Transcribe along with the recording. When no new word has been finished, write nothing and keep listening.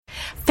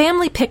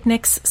family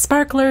picnics,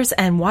 sparklers,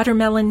 and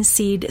watermelon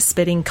seed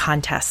spitting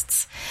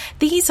contests.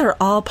 These are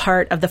all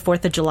part of the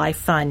 4th of July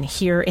fun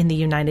here in the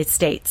United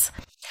States.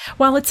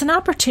 While it's an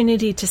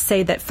opportunity to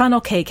say that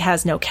funnel cake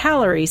has no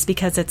calories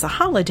because it's a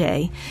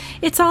holiday,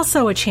 it's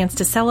also a chance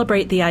to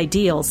celebrate the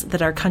ideals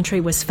that our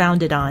country was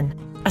founded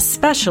on,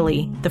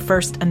 especially the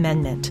First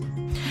Amendment.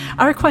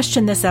 Our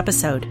question this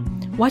episode: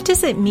 what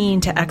does it mean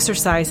to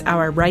exercise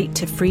our right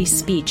to free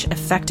speech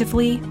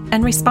effectively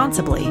and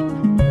responsibly?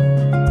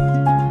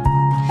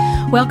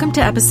 Welcome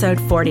to episode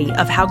 40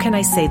 of How Can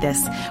I Say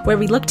This, where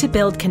we look to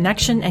build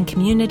connection and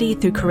community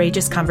through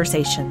courageous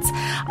conversations.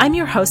 I'm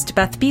your host,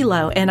 Beth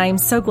Belo, and I am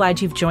so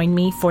glad you've joined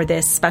me for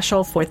this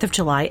special 4th of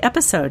July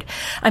episode.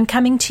 I'm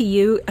coming to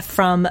you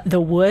from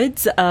the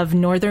woods of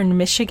northern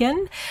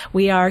Michigan.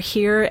 We are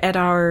here at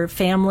our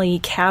family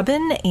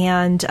cabin,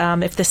 and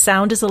if the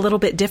sound is a little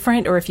bit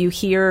different, or if you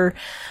hear,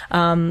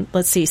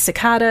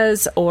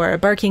 cicadas or a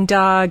barking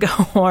dog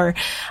or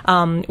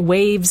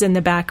waves in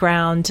the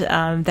background,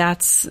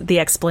 that's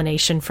the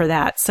explanation for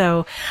that.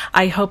 So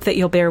I hope that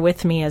you'll bear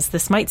with me, as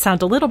this might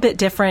sound a little bit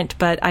different,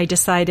 but I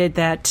decided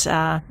that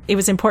it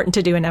was important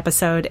to do an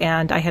episode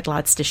and I had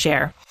lots to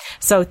share.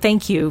 So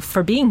thank you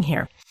for being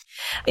here.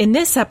 In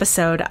this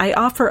episode, I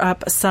offer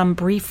up some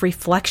brief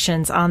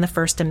reflections on the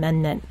First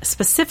Amendment,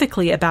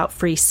 specifically about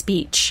free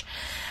speech.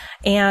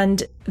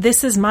 And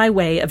this is my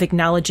way of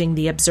acknowledging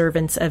the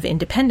observance of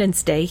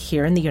Independence Day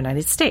here in the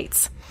United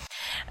States.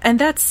 And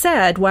that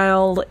said,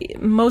 while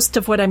most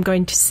of what I'm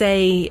going to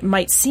say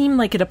might seem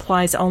like it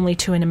applies only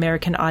to an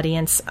American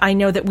audience, I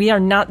know that we are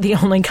not the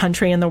only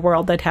country in the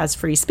world that has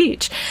free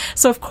speech.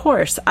 So, of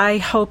course, I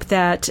hope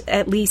that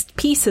at least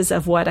pieces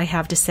of what I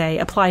have to say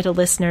apply to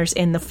listeners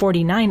in the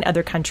 49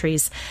 other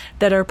countries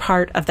that are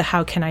part of the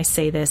How Can I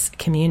Say This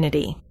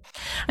community.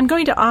 I'm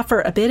going to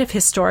offer a bit of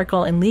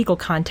historical and legal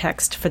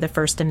context for the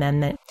First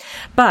Amendment,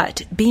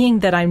 but being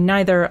that I'm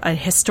neither a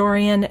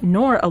historian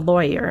nor a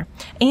lawyer,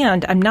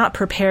 and I'm not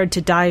prepared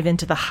to dive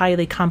into the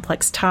highly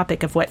complex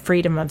topic of what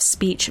freedom of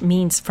speech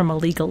means from a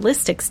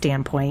legalistic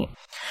standpoint,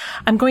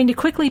 I'm going to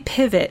quickly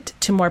pivot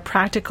to more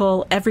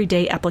practical,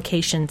 everyday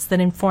applications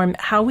that inform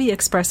how we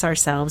express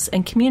ourselves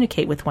and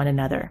communicate with one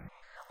another.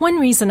 One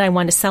reason I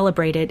want to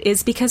celebrate it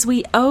is because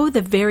we owe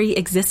the very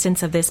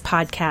existence of this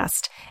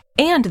podcast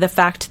and the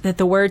fact that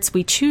the words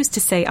we choose to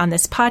say on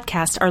this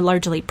podcast are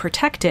largely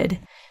protected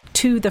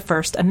to the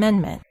First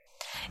Amendment.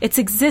 Its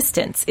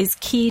existence is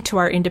key to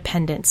our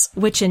independence,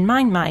 which in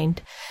my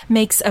mind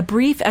makes a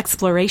brief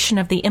exploration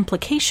of the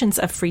implications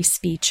of free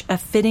speech a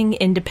fitting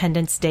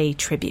Independence Day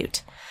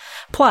tribute.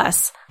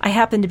 Plus, I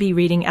happen to be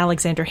reading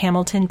Alexander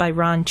Hamilton by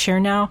Ron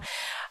Chernow,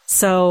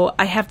 so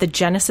I have the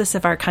genesis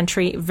of our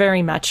country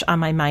very much on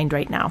my mind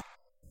right now.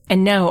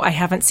 And no, I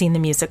haven't seen the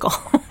musical.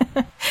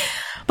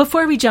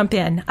 Before we jump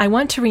in, I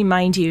want to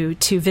remind you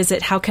to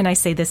visit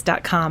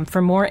howcanisaythis.com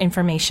for more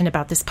information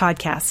about this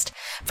podcast.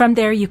 From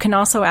there, you can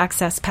also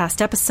access past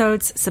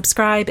episodes,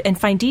 subscribe, and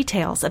find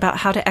details about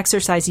how to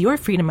exercise your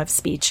freedom of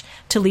speech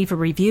to leave a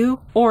review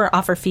or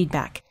offer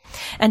feedback.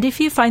 And if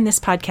you find this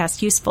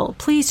podcast useful,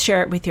 please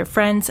share it with your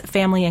friends,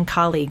 family, and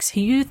colleagues who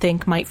you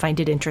think might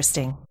find it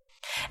interesting.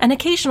 An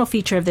occasional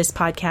feature of this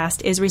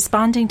podcast is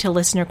responding to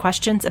listener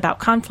questions about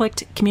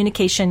conflict,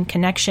 communication,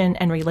 connection,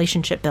 and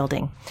relationship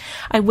building.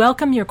 I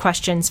welcome your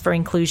questions for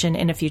inclusion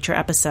in a future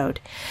episode.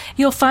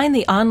 You'll find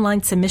the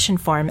online submission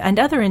form and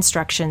other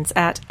instructions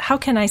at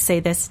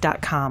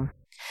howcanisaythis.com.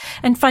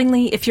 And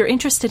finally, if you're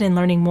interested in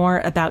learning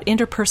more about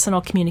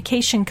interpersonal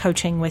communication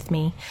coaching with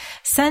me,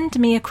 send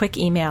me a quick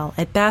email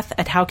at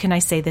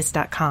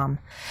beth@howcanisaythis.com.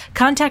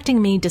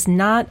 Contacting me does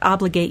not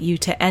obligate you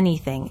to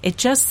anything. It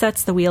just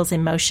sets the wheels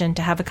in motion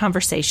to have a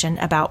conversation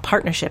about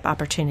partnership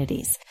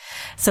opportunities.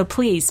 So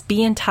please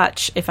be in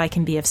touch if I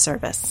can be of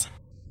service.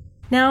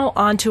 Now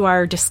on to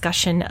our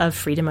discussion of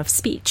freedom of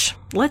speech.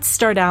 Let's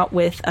start out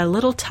with a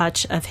little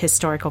touch of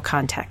historical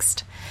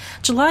context.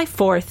 July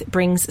 4th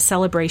brings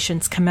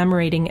celebrations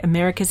commemorating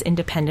America's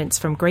independence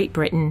from Great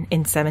Britain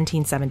in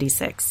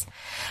 1776.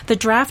 The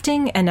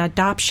drafting and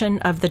adoption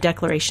of the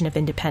Declaration of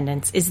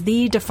Independence is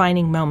the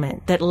defining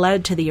moment that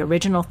led to the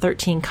original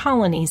 13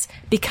 colonies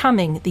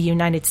becoming the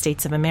United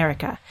States of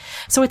America.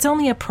 So it's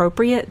only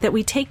appropriate that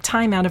we take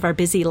time out of our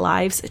busy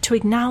lives to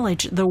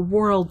acknowledge the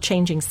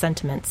world-changing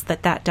sentiments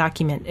that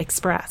document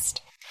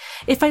expressed.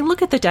 If I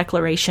look at the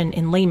Declaration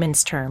in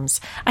layman's terms,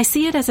 I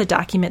see it as a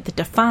document that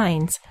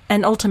defines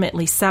and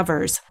ultimately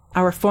severs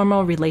our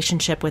formal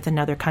relationship with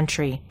another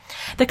country.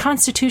 The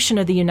Constitution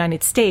of the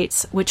United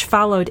States, which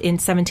followed in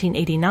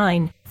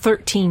 1789,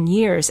 13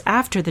 years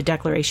after the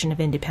Declaration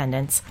of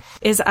Independence,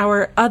 is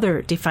our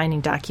other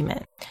defining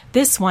document,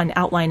 this one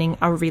outlining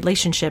our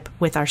relationship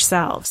with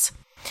ourselves.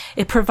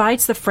 It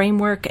provides the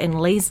framework and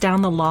lays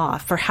down the law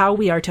for how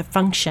we are to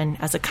function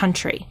as a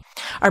country.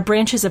 Our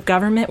branches of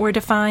government were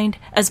defined,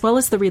 as well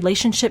as the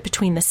relationship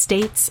between the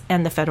states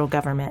and the federal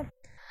government.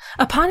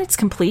 Upon its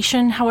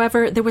completion,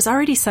 however, there was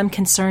already some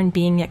concern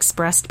being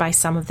expressed by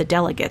some of the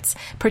delegates,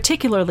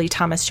 particularly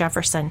Thomas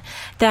Jefferson,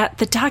 that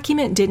the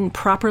document didn't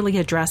properly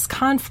address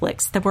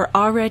conflicts that were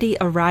already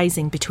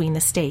arising between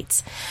the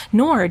states,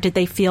 nor did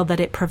they feel that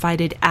it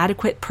provided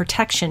adequate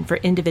protection for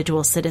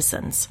individual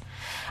citizens.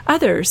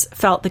 Others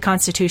felt the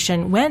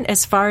Constitution went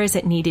as far as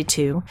it needed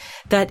to,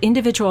 that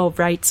individual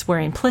rights were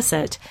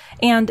implicit,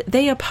 and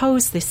they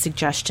opposed the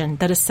suggestion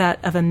that a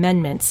set of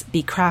amendments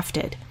be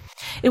crafted.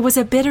 It was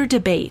a bitter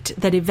debate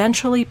that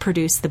eventually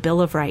produced the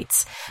Bill of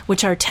Rights,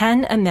 which are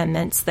 10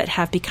 amendments that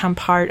have become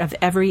part of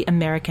every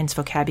American's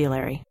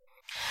vocabulary.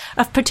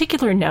 Of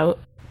particular note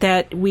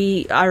that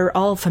we are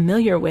all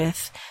familiar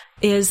with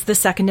is the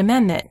Second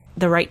Amendment,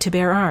 the right to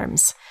bear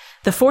arms,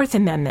 the Fourth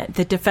Amendment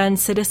that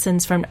defends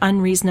citizens from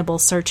unreasonable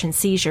search and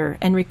seizure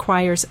and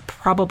requires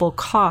probable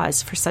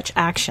cause for such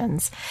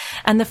actions,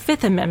 and the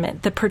Fifth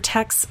Amendment that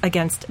protects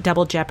against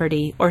double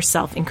jeopardy or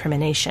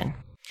self-incrimination.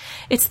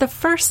 It's the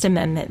First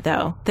Amendment,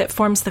 though, that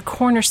forms the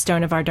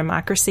cornerstone of our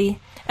democracy,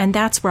 and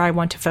that's where I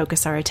want to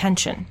focus our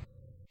attention.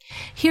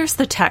 Here's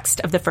the text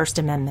of the First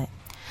Amendment.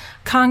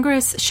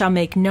 Congress shall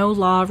make no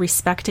law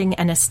respecting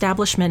an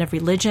establishment of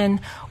religion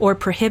or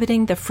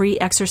prohibiting the free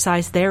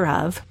exercise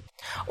thereof,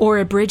 or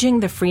abridging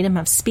the freedom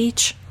of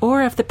speech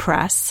or of the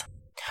press,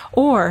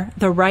 or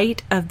the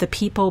right of the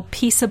people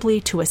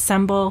peaceably to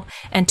assemble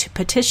and to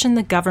petition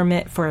the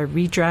government for a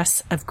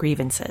redress of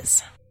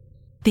grievances.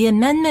 The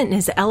amendment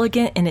is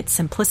elegant in its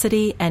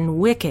simplicity and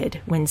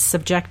wicked when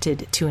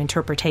subjected to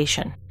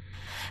interpretation.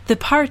 The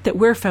part that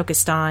we're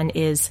focused on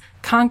is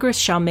Congress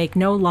shall make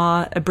no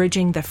law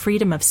abridging the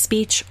freedom of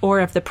speech or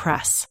of the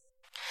press.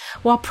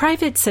 While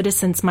private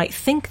citizens might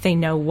think they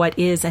know what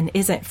is and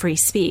isn't free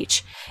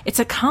speech, it's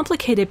a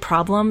complicated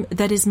problem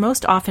that is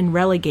most often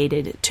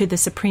relegated to the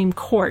Supreme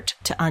Court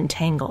to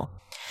untangle.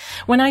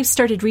 When I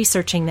started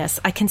researching this,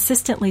 I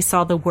consistently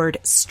saw the word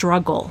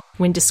struggle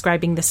when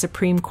describing the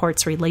Supreme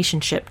Court's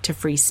relationship to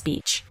free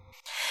speech.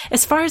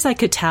 As far as I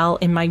could tell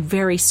in my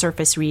very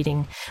surface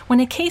reading, when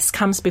a case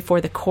comes before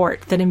the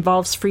court that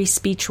involves free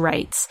speech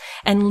rights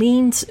and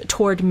leans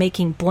toward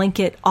making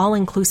blanket,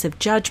 all-inclusive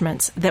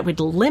judgments that would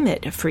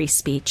limit free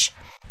speech,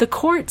 the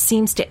court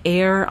seems to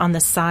err on the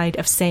side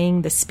of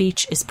saying the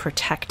speech is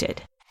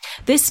protected.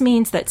 This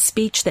means that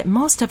speech that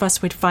most of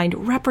us would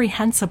find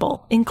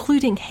reprehensible,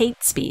 including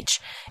hate speech,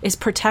 is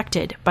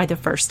protected by the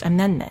First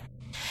Amendment.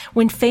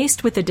 When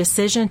faced with a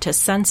decision to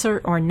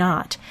censor or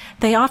not,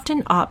 they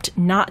often opt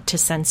not to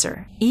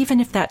censor, even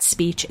if that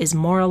speech is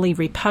morally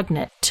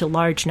repugnant to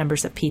large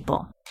numbers of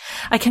people.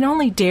 I can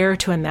only dare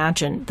to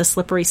imagine the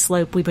slippery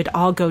slope we would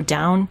all go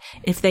down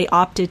if they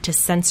opted to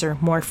censor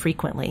more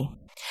frequently.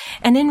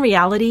 And in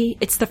reality,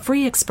 it's the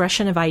free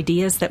expression of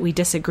ideas that we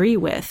disagree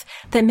with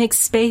that makes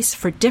space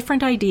for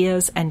different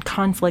ideas and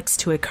conflicts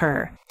to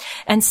occur.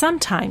 And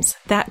sometimes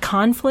that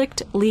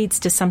conflict leads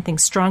to something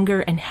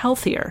stronger and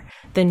healthier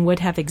than would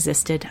have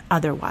existed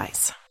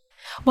otherwise.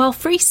 While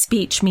free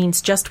speech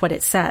means just what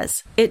it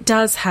says, it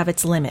does have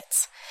its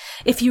limits.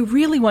 If you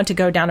really want to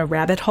go down a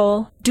rabbit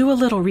hole, do a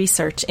little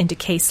research into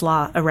case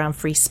law around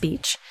free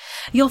speech.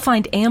 You'll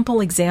find ample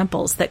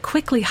examples that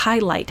quickly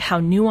highlight how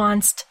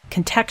nuanced,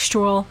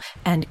 contextual,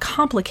 and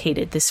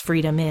complicated this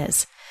freedom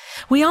is.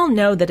 We all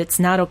know that it's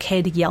not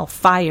okay to yell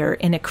fire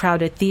in a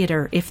crowded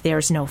theater if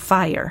there's no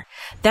fire.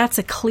 That's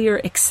a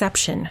clear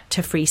exception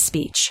to free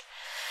speech.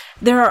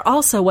 There are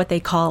also what they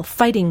call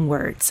fighting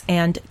words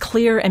and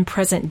clear and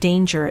present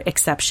danger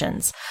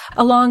exceptions,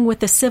 along with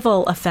the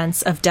civil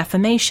offense of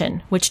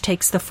defamation, which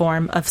takes the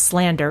form of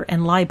slander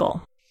and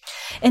libel.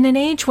 In an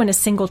age when a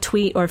single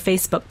tweet or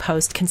Facebook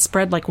post can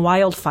spread like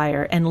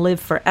wildfire and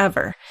live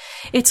forever,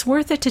 it's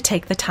worth it to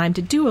take the time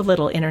to do a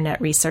little internet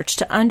research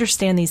to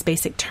understand these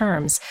basic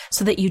terms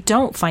so that you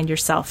don't find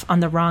yourself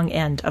on the wrong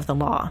end of the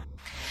law.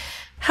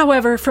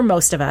 However, for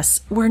most of us,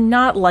 we're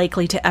not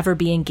likely to ever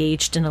be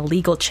engaged in a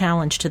legal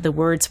challenge to the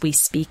words we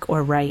speak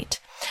or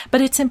write.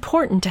 But it's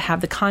important to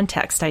have the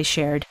context I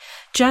shared,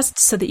 just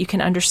so that you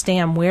can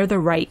understand where the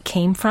right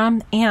came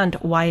from and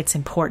why it's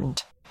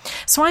important.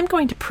 So I'm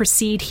going to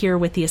proceed here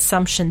with the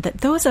assumption that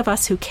those of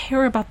us who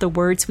care about the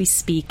words we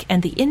speak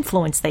and the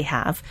influence they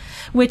have,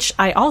 which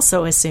I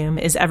also assume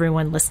is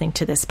everyone listening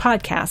to this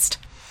podcast,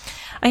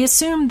 I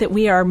assume that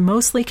we are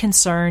mostly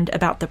concerned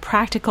about the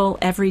practical,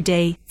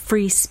 everyday,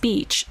 free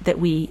speech that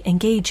we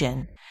engage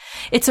in.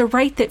 It's a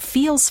right that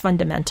feels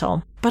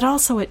fundamental, but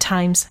also at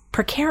times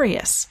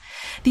precarious.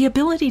 The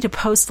ability to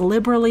post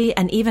liberally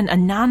and even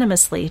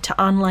anonymously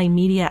to online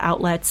media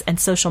outlets and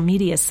social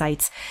media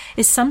sites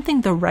is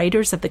something the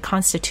writers of the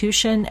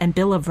Constitution and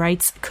Bill of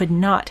Rights could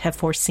not have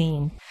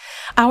foreseen.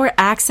 Our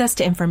access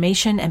to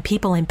information and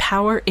people in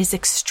power is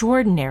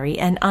extraordinary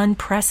and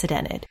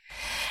unprecedented.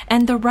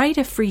 And the right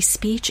of free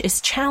speech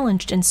is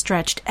challenged and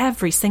stretched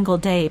every single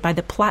day by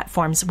the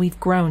platforms we've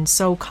grown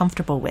so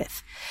comfortable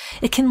with.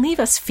 It can leave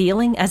us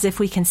feeling as if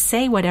we can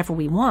say whatever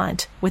we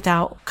want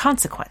without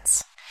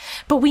consequence.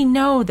 But we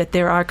know that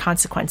there are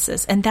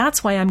consequences, and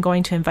that's why I'm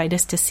going to invite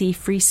us to see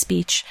free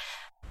speech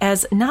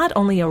as not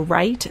only a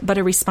right, but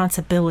a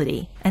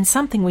responsibility, and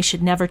something we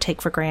should never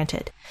take for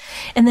granted.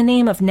 In the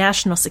name of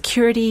national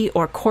security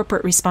or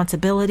corporate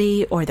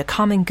responsibility or the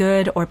common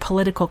good or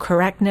political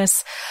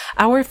correctness,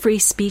 our free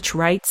speech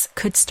rights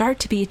could start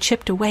to be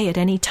chipped away at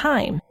any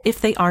time, if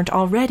they aren't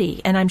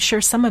already, and I'm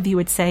sure some of you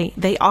would say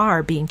they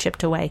are being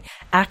chipped away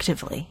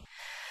actively.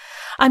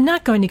 I'm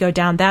not going to go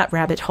down that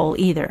rabbit hole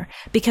either,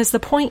 because the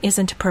point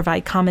isn't to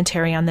provide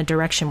commentary on the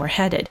direction we're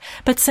headed,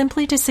 but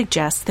simply to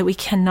suggest that we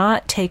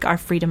cannot take our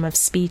freedom of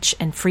speech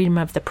and freedom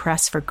of the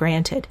press for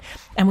granted,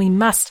 and we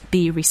must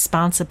be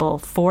responsible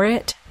for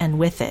it and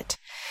with it.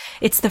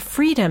 It's the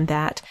freedom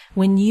that,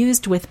 when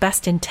used with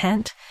best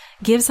intent,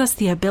 gives us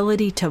the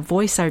ability to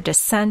voice our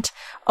dissent,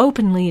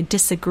 openly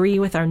disagree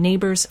with our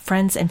neighbors,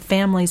 friends, and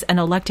families and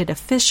elected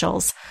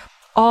officials,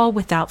 all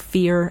without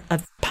fear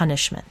of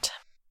punishment.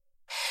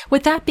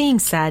 With that being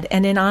said,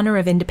 and in honor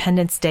of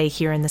Independence Day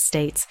here in the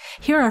States,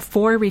 here are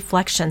 4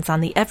 reflections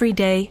on the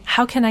everyday,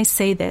 how can I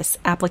say this,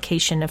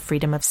 application of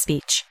freedom of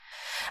speech.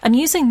 I'm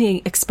using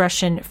the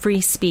expression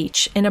free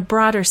speech in a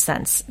broader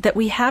sense that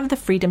we have the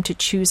freedom to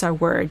choose our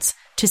words,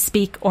 to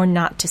speak or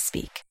not to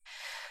speak.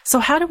 So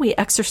how do we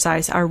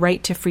exercise our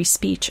right to free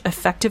speech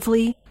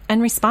effectively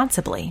and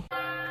responsibly?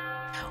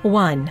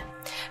 1.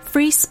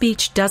 Free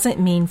speech doesn't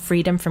mean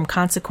freedom from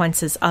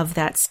consequences of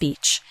that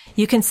speech.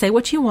 You can say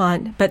what you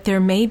want, but there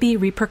may be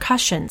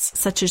repercussions,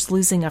 such as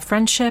losing a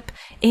friendship,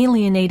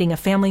 alienating a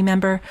family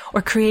member,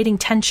 or creating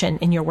tension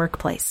in your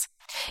workplace.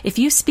 If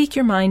you speak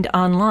your mind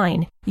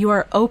online, you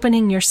are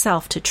opening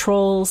yourself to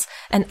trolls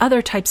and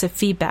other types of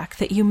feedback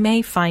that you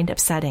may find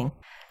upsetting.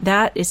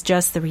 That is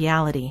just the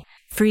reality.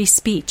 Free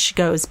speech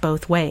goes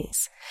both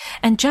ways.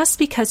 And just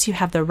because you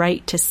have the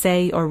right to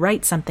say or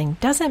write something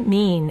doesn't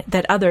mean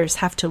that others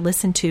have to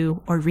listen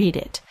to or read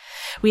it.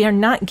 We are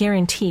not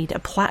guaranteed a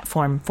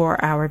platform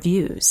for our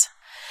views.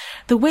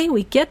 The way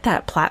we get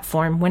that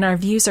platform when our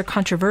views are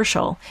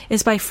controversial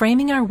is by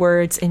framing our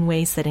words in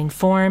ways that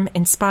inform,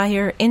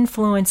 inspire,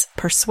 influence,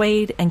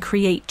 persuade, and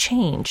create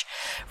change,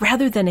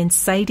 rather than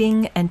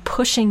inciting and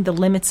pushing the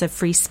limits of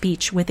free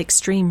speech with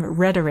extreme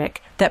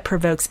rhetoric that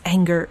provokes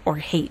anger or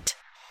hate.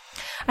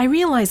 I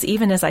realize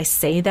even as I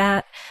say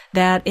that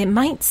it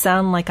might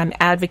sound like I'm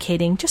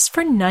advocating just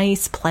for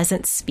nice,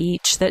 pleasant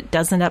speech that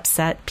doesn't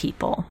upset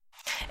people.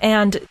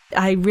 And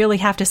I really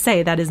have to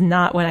say that is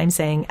not what I'm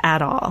saying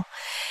at all.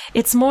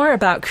 It's more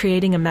about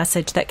creating a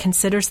message that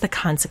considers the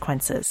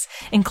consequences,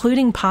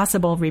 including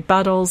possible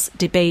rebuttals,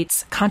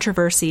 debates,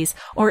 controversies,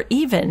 or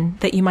even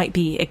that you might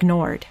be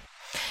ignored.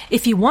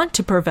 If you want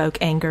to provoke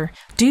anger,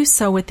 do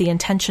so with the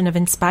intention of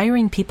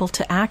inspiring people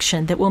to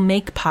action that will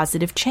make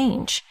positive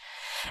change.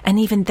 And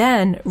even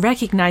then,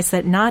 recognize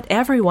that not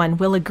everyone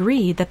will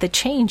agree that the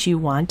change you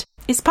want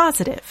is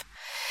positive.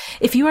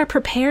 If you are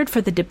prepared for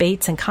the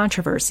debates and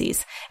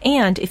controversies,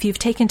 and if you've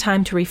taken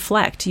time to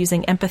reflect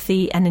using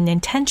empathy and an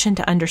intention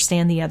to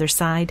understand the other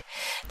side,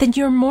 then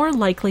you're more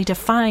likely to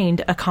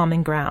find a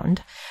common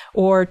ground,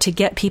 or to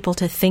get people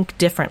to think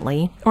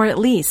differently, or at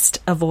least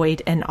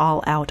avoid an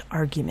all-out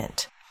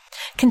argument.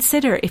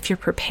 Consider if you're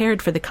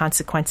prepared for the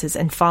consequences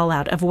and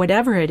fallout of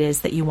whatever it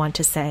is that you want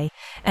to say,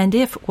 and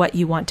if what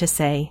you want to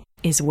say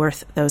is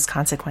worth those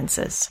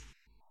consequences.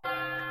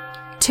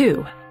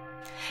 2.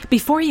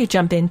 Before you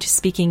jump into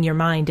speaking your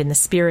mind in the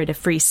spirit of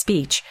free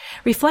speech,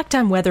 reflect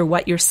on whether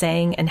what you're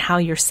saying and how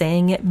you're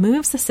saying it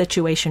moves the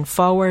situation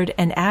forward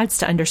and adds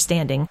to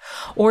understanding,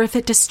 or if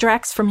it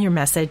distracts from your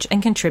message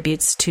and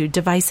contributes to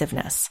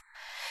divisiveness.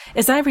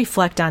 As I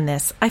reflect on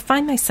this, I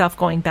find myself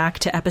going back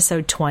to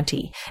episode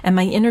 20 and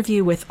my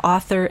interview with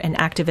author and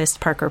activist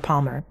Parker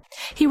Palmer.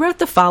 He wrote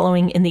the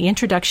following in the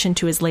introduction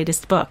to his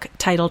latest book,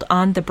 titled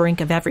On the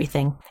Brink of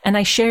Everything, and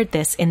I shared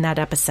this in that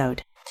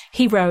episode.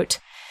 He wrote,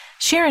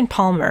 "Sharon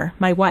Palmer,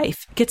 my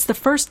wife, gets the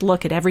first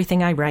look at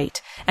everything I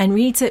write and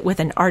reads it with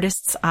an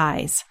artist's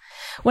eyes.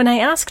 When I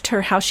asked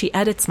her how she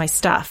edits my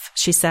stuff,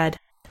 she said,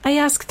 I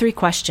ask 3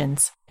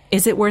 questions.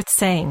 Is it worth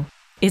saying?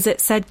 Is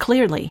it said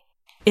clearly?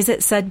 Is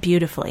it said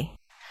beautifully?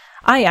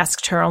 I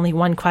asked her only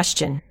one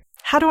question.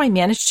 How do I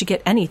manage to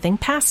get anything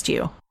past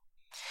you?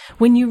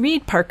 When you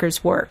read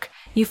Parker's work,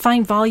 you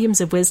find volumes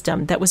of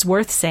wisdom that was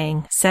worth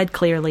saying, said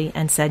clearly,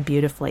 and said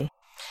beautifully.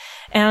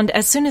 And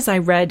as soon as I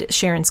read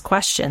Sharon's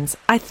questions,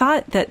 I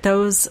thought that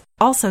those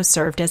also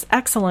served as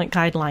excellent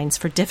guidelines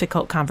for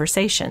difficult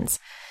conversations.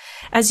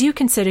 As you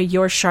consider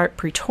your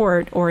sharp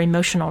retort or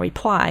emotional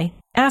reply,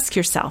 ask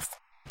yourself,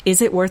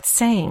 is it worth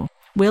saying?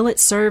 Will it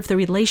serve the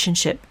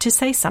relationship to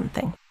say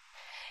something?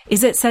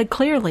 Is it said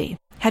clearly?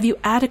 Have you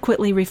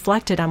adequately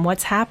reflected on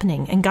what's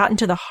happening and gotten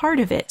to the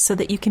heart of it so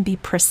that you can be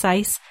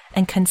precise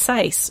and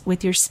concise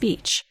with your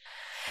speech?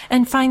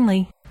 And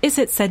finally, is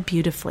it said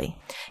beautifully?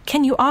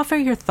 Can you offer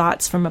your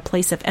thoughts from a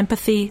place of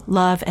empathy,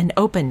 love, and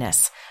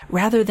openness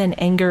rather than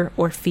anger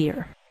or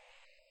fear?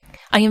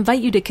 I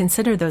invite you to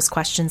consider those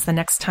questions the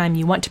next time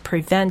you want to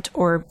prevent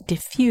or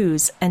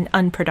diffuse an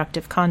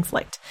unproductive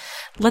conflict.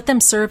 Let them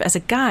serve as a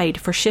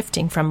guide for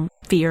shifting from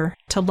fear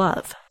to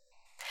love.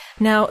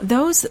 Now,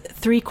 those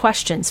 3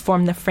 questions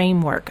form the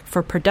framework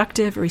for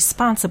productive,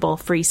 responsible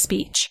free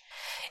speech.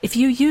 If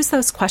you use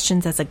those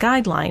questions as a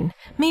guideline,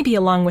 maybe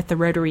along with the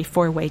Rotary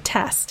 4-way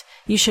test,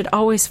 you should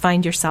always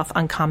find yourself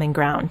on common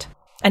ground.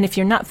 And if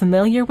you're not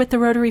familiar with the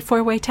Rotary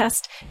 4-way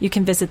test, you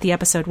can visit the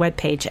episode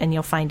webpage and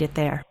you'll find it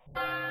there.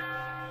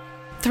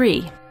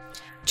 3.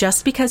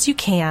 Just because you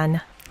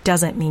can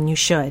doesn't mean you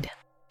should.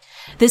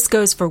 This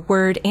goes for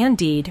word and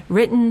deed,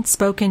 written,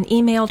 spoken,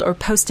 emailed, or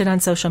posted on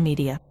social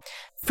media.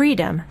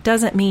 Freedom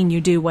doesn't mean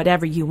you do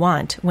whatever you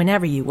want,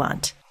 whenever you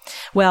want.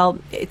 Well,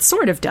 it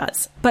sort of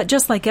does, but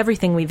just like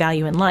everything we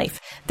value in life,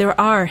 there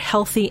are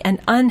healthy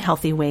and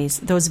unhealthy ways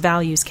those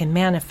values can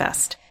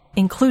manifest,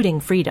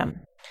 including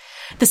freedom.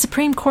 The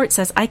Supreme Court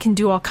says I can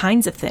do all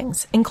kinds of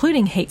things,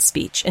 including hate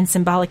speech and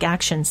symbolic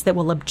actions that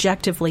will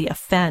objectively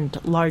offend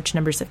large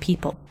numbers of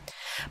people.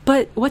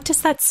 But what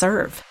does that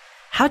serve?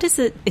 How does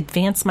it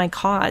advance my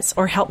cause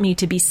or help me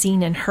to be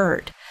seen and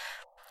heard?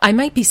 I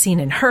might be seen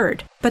and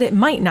heard, but it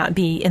might not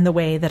be in the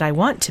way that I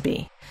want to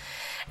be.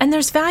 And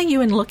there's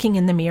value in looking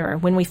in the mirror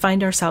when we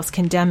find ourselves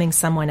condemning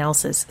someone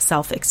else's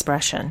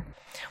self-expression.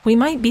 We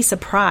might be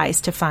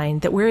surprised to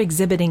find that we're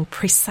exhibiting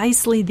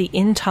precisely the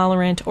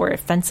intolerant or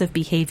offensive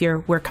behavior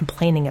we're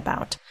complaining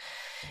about.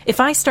 If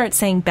I start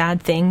saying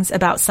bad things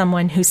about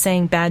someone who's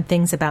saying bad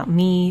things about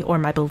me or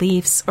my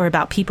beliefs or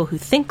about people who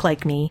think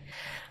like me,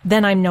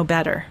 then I'm no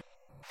better.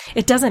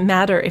 It doesn't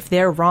matter if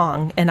they're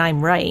wrong and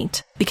I'm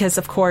right, because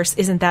of course,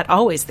 isn't that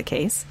always the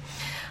case?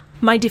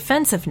 My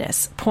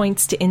defensiveness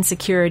points to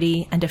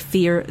insecurity and a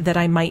fear that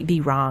I might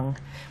be wrong,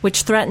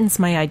 which threatens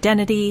my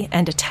identity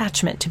and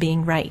attachment to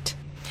being right.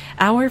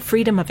 Our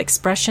freedom of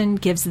expression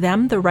gives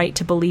them the right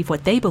to believe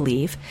what they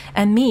believe,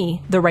 and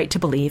me the right to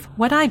believe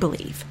what I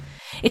believe.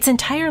 It's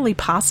entirely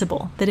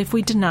possible that if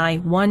we deny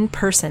one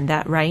person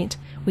that right,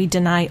 we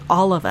deny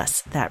all of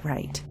us that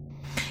right.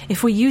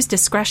 If we use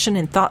discretion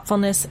and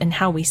thoughtfulness in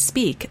how we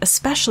speak,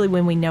 especially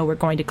when we know we're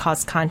going to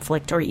cause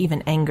conflict or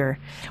even anger,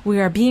 we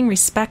are being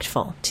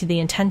respectful to the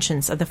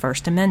intentions of the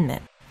First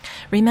Amendment.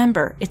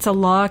 Remember, it's a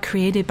law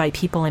created by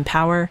people in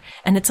power,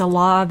 and it's a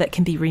law that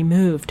can be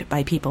removed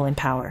by people in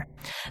power.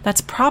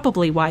 That's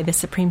probably why the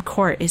Supreme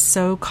Court is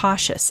so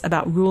cautious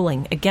about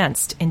ruling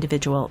against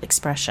individual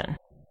expression.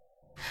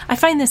 I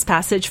find this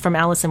passage from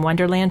Alice in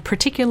Wonderland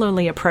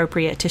particularly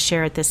appropriate to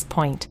share at this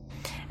point.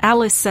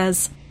 Alice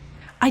says,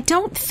 "I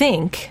don't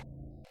think."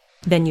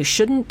 "Then you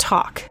shouldn't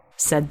talk,"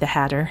 said the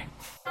Hatter.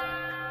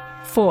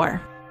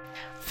 4.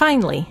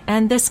 Finally,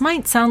 and this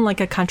might sound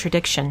like a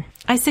contradiction,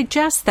 I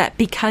suggest that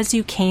because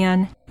you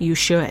can, you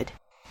should.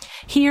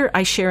 Here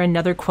I share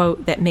another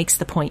quote that makes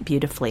the point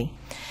beautifully.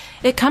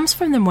 It comes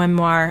from the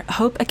memoir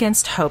Hope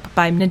Against Hope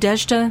by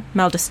Nadezhda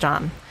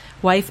Mandelstam,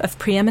 wife of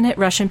preeminent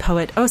Russian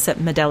poet Osip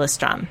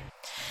Mandelstam.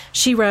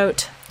 She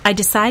wrote, "I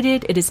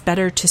decided it is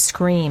better to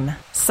scream.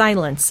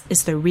 Silence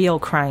is the real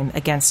crime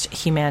against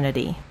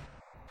humanity."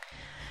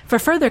 For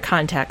further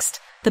context,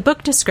 the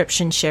book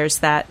description shares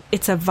that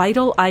it's a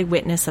vital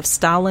eyewitness of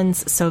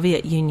Stalin's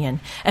Soviet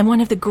Union and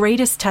one of the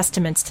greatest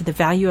testaments to the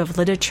value of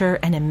literature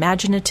and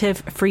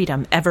imaginative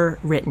freedom ever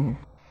written.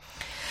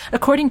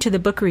 According to the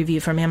book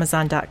review from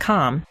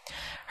Amazon.com,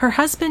 her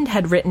husband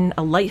had written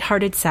a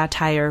lighthearted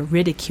satire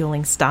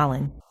ridiculing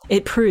Stalin.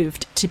 It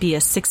proved to be a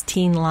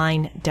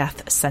 16-line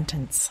death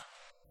sentence.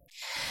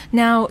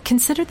 Now,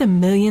 consider the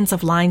millions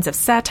of lines of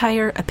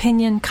satire,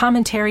 opinion,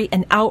 commentary,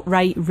 and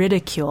outright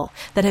ridicule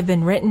that have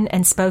been written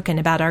and spoken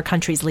about our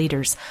country's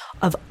leaders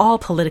of all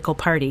political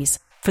parties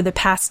for the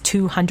past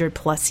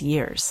 200-plus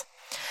years.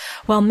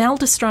 While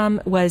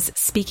Mandelstam was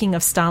speaking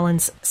of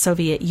Stalin's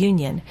Soviet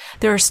Union,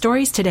 there are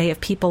stories today of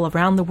people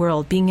around the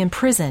world being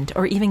imprisoned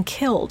or even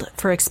killed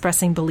for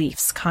expressing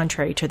beliefs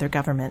contrary to their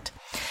government.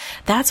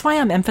 That's why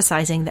I'm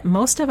emphasizing that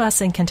most of us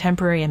in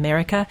contemporary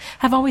America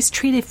have always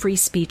treated free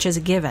speech as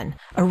a given,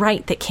 a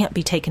right that can't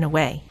be taken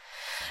away.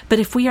 But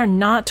if we are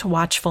not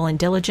watchful and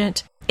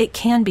diligent, it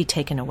can be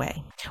taken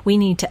away. We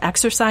need to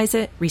exercise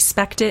it,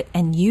 respect it,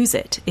 and use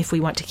it if we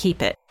want to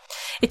keep it.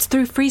 It's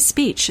through free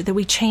speech that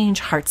we change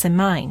hearts and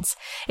minds.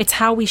 It's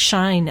how we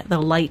shine the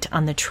light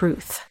on the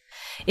truth.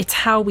 It's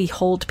how we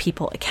hold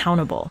people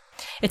accountable.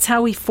 It's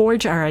how we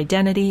forge our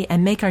identity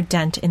and make our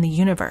dent in the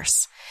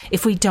universe.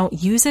 If we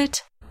don't use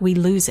it, we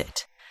lose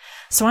it.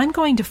 So I'm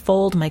going to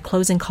fold my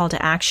closing call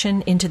to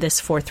action into this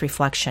fourth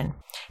reflection.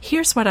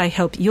 Here's what I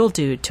hope you'll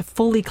do to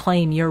fully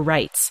claim your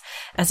rights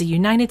as a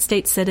United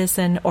States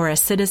citizen or a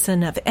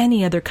citizen of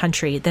any other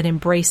country that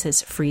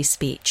embraces free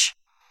speech.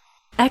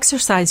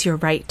 Exercise your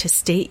right to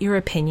state your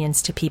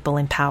opinions to people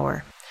in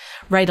power.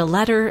 Write a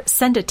letter,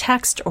 send a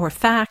text or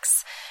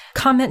fax,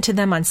 comment to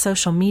them on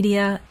social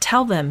media,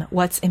 tell them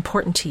what's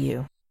important to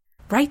you.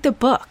 Write the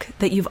book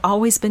that you've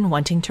always been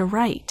wanting to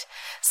write.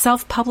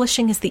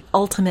 Self-publishing is the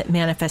ultimate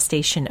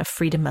manifestation of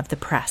freedom of the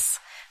press.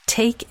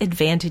 Take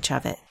advantage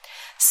of it.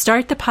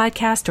 Start the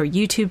podcast or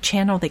YouTube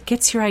channel that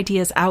gets your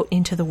ideas out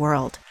into the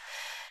world.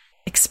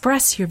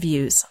 Express your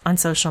views on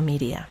social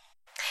media.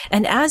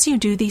 And as you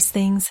do these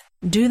things,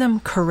 do them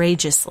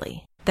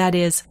courageously, that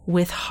is,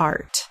 with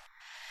heart.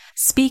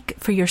 Speak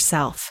for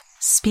yourself.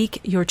 Speak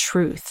your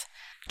truth.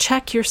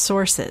 Check your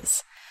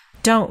sources.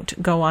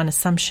 Don't go on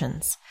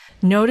assumptions.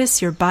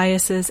 Notice your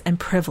biases and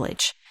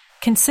privilege.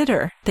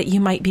 Consider that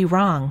you might be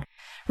wrong.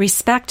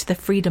 Respect the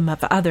freedom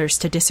of others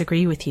to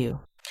disagree with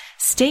you.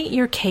 State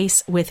your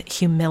case with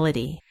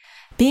humility.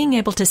 Being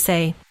able to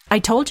say, "I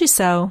told you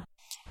so,"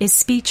 is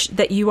speech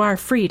that you are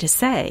free to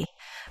say,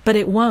 but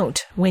it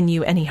won't win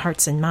you any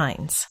hearts and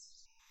minds.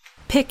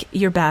 Pick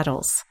your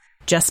battles.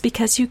 Just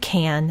because you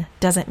can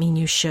doesn't mean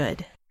you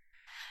should.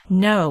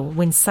 Know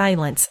when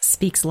silence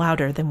speaks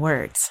louder than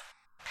words.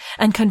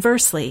 And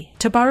conversely,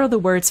 to borrow the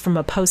words from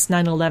a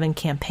post-9/11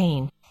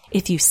 campaign,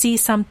 if you see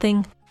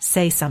something,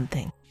 say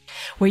something.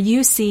 Where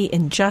you see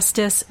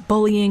injustice,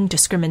 bullying,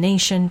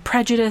 discrimination,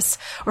 prejudice,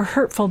 or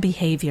hurtful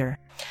behavior,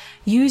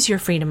 use your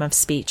freedom of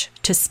speech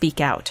to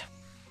speak out.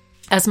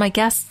 As my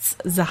guests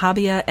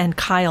Zahabia and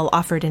Kyle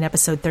offered in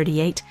episode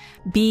 38,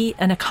 be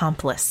an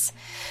accomplice.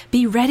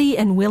 Be ready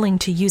and willing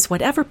to use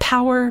whatever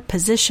power,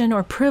 position,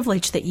 or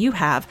privilege that you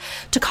have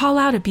to call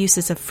out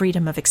abuses of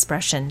freedom of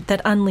expression that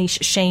unleash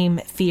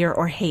shame, fear,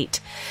 or hate,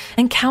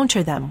 and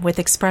counter them with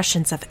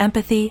expressions of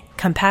empathy,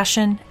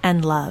 compassion,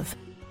 and love.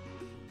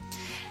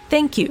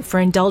 Thank you for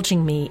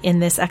indulging me in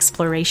this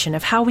exploration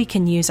of how we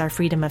can use our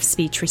freedom of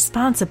speech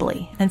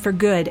responsibly and for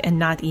good and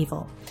not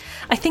evil.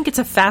 I think it's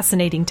a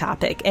fascinating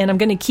topic, and I'm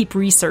going to keep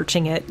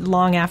researching it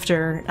long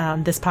after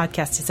this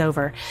podcast is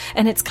over.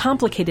 And it's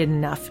complicated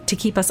enough to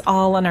keep us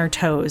all on our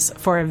toes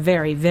for a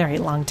very, very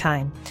long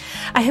time.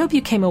 I hope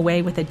you came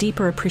away with a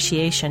deeper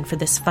appreciation for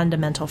this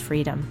fundamental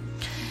freedom.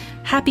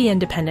 Happy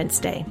Independence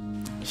Day.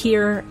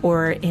 Here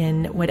or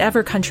in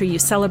whatever country you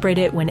celebrate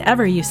it,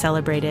 whenever you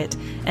celebrate it,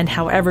 and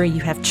however you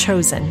have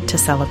chosen to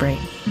celebrate.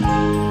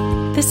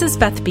 This is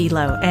Beth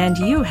Belo, and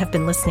you have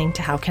been listening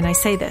to How Can I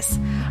Say This?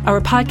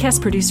 Our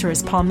podcast producer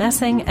is Paul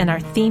Messing, and our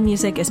theme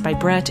music is by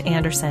Brett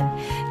Anderson.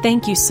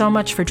 Thank you so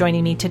much for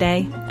joining me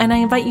today, and I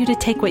invite you to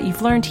take what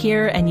you've learned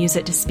here and use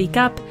it to speak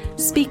up,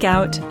 speak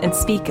out, and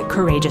speak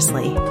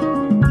courageously.